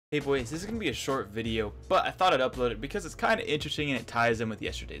Hey boys, this is going to be a short video, but I thought I'd upload it because it's kind of interesting and it ties in with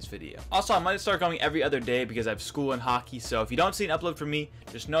yesterday's video. Also, I might start going every other day because I have school and hockey, so if you don't see an upload from me,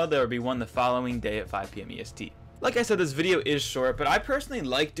 just know there will be one the following day at 5 p.m. EST. Like I said, this video is short, but I personally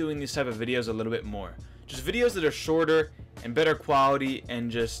like doing these type of videos a little bit more. Just videos that are shorter and better quality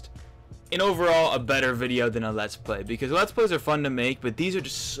and just in overall a better video than a let's play, because let's plays are fun to make, but these are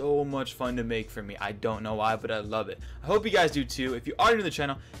just so much fun to make for me. I don't know why, but I love it. I hope you guys do too. If you are new to the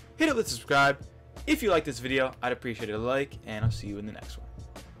channel, hit it with subscribe. If you like this video, I'd appreciate a like, and I'll see you in the next one.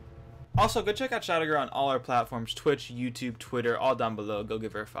 Also, go check out Shadowgirl on all our platforms: Twitch, YouTube, Twitter, all down below. Go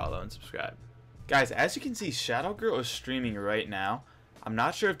give her a follow and subscribe. Guys, as you can see, Shadowgirl is streaming right now. I'm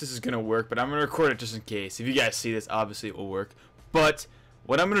not sure if this is gonna work, but I'm gonna record it just in case. If you guys see this, obviously it will work. But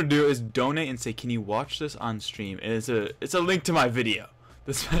what I'm gonna do is donate and say, can you watch this on stream? And it's a link to my video,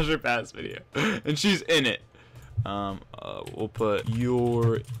 the Smasher Pass video, and she's in it. We'll put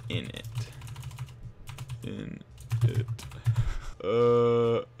you're in it. In it.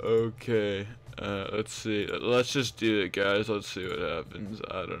 Okay. Let's see. Let's just do it, guys. Let's see what happens.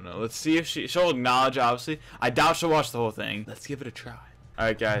 I don't know. Let's see if she'll acknowledge. Obviously, I doubt she'll watch the whole thing. Let's give it a try. All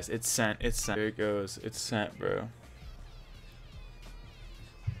right, guys. It's sent. It's sent. Here it goes. It's sent, bro.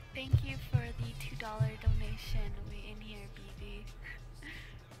 Thank you for the $2 donation. WeInHereBB.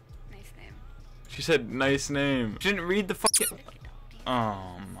 Nice name. She said nice name. She didn't read the fucking.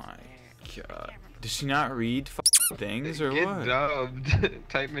 Oh my god. Did she not read fucking things or Get what? dubbed.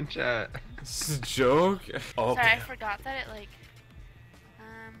 Type in chat. This is a joke. Oh. Sorry, I forgot that it like.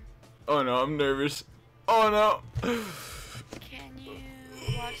 Oh no, I'm nervous. Oh no. Can you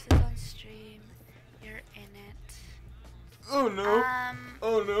watch this on stream? You're in it. Oh no.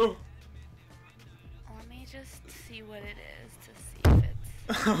 Oh no. Let me just see what it is to see if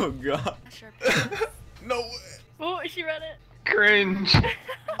it's. Oh god. Sure. No way. Oh, she read it. Cringe.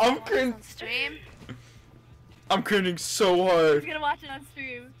 I'm On cringing. stream. I'm cringing so hard. Who's gonna watch it on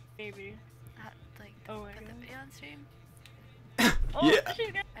stream? Maybe. Like, Oh my put the God. video on stream. Oh, Yeah. she's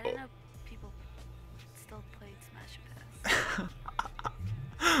gonna. I didn't know people still played Smash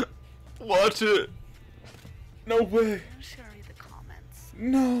Pass. Watch it. No way. I'm just gonna read the comments.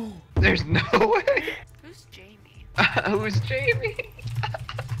 No. There's no way. Who's Jamie? Who's Jamie?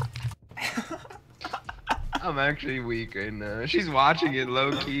 I'm actually weak right now. She's watching it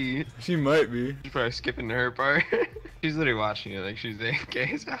low key. She might be. She's probably skipping to her part. She's literally watching it like she's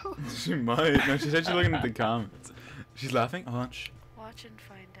AFK as hell. She might. No, she said she's looking at the comments. She's laughing. Oh, shh. Watch and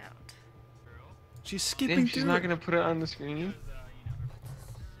find out. She's skipping Damn, she's through not it. gonna put it on the screen.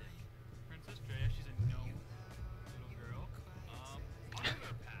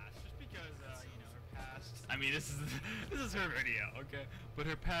 I mean, this is her video, okay? But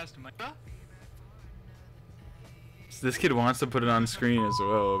her past might. So this kid wants to put it on screen as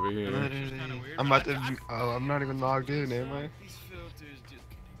well over here. I'm about to. Oh, I'm not even logged in, am I? These filters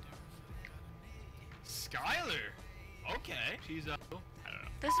just Skylar. Okay. She's I don't know.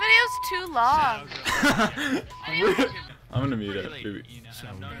 This video's too long. I'm gonna mute it, baby.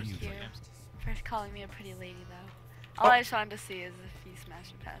 Thank you for calling me a pretty lady, though. All I just wanted to see is if you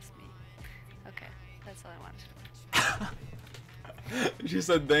smashed past me. Okay, that's all I wanted to know. She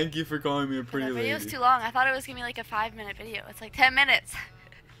said thank you for calling me a pretty The lady. video's too long. I thought it was gonna be like a 5-minute video. It's like 10 minutes.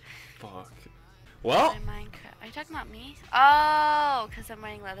 Fuck. Well, Minecraft. Are you talking about me? Oh, because I'm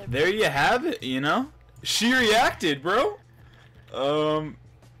wearing leather. there you have it, you know? She reacted, bro.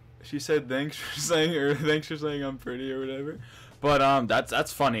 She said thanks for saying I'm pretty or whatever. But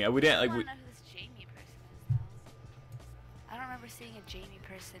that's funny. We didn't like I don't know who this Jamie person is though. I don't remember seeing a Jamie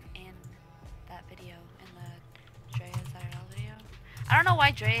person in that video, in the Drea Zyrel video. I don't know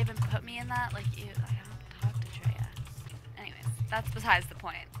why Drea even put me in that. Like, I don't talk to Drea. Anyways, that's besides the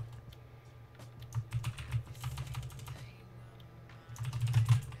point.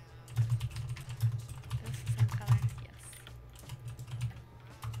 Is this the same color? Yes.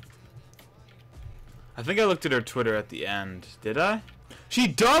 I think I looked at her Twitter at the end. Did I? She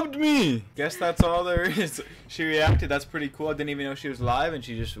dubbed me! Guess that's all there is. She reacted. That's pretty cool. I didn't even know she was live, and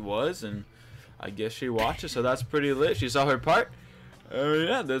she just was, and I guess she watched it, so that's pretty lit. She saw her part.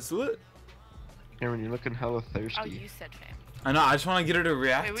 Yeah, that's lit. Cameron, you're looking hella thirsty. Oh, you said fame. I know. I just want to get her to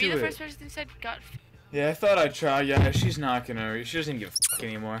react Wait, were to you the it. first person who said got? Yeah, I thought I'd try. Yeah, she's not gonna. She doesn't give a fuck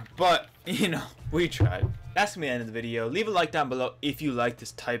anymore. But, you know, we tried. That's gonna be the end of the video. Leave a like down below if you like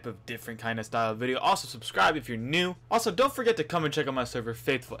this type of different kind of style of video. Also, subscribe if you're new. Also, don't forget to come and check out my server,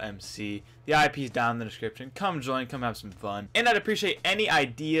 Faithful MC. The IP's down in the description. Come join, come have some fun. And I'd appreciate any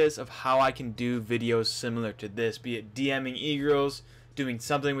ideas of how I can do videos similar to this. Be it DMing e-girls, doing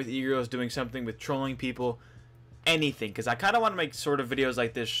something with e-girls, doing something with trolling people. anything, because I kind of want to make sort of videos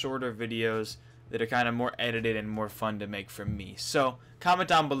like this, shorter videos that are kind of more edited and more fun to make for me. So comment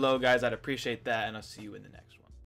down below, guys. I'd appreciate that, and I'll see you in the next one.